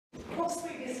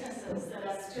Hawkesbury businesses that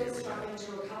are still struggling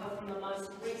to recover from the most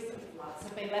recent floods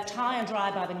have been left high and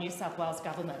dry by the New South Wales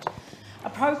Government. A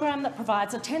program that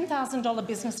provides a $10,000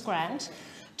 business grant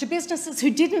to businesses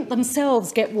who didn't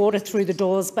themselves get water through the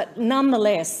doors but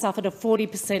nonetheless suffered a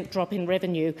 40% drop in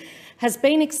revenue has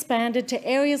been expanded to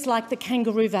areas like the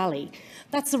Kangaroo Valley.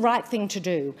 That's the right thing to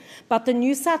do, but the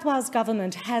New South Wales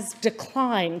Government has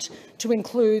declined to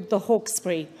include the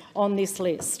Hawkesbury on this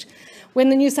list. When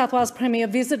the New South Wales Premier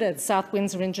visited South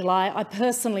Windsor in July, I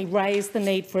personally raised the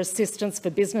need for assistance for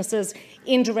businesses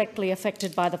indirectly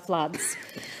affected by the floods.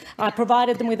 I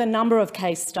provided them with a number of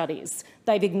case studies.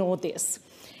 They've ignored this.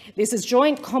 This is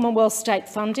joint Commonwealth state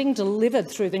funding delivered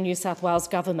through the New South Wales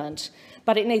Government,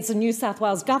 but it needs the New South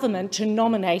Wales Government to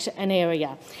nominate an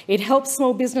area. It helps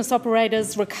small business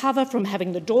operators recover from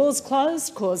having the doors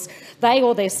closed because they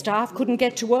or their staff couldn't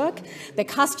get to work, their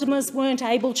customers weren't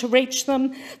able to reach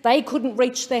them, they couldn't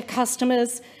reach their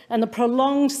customers, and the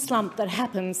prolonged slump that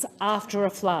happens after a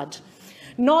flood.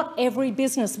 Not every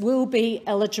business will be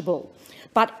eligible,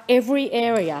 but every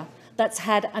area that's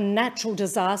had a natural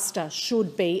disaster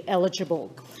should be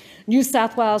eligible. New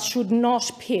South Wales should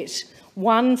not pit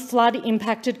one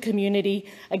flood-impacted community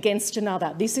against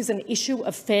another. This is an issue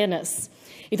of fairness.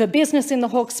 If a business in the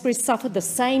Hawkesbury suffered the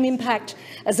same impact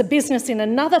as a business in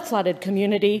another flooded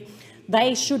community,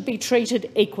 they should be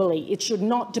treated equally. It should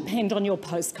not depend on your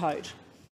postcode.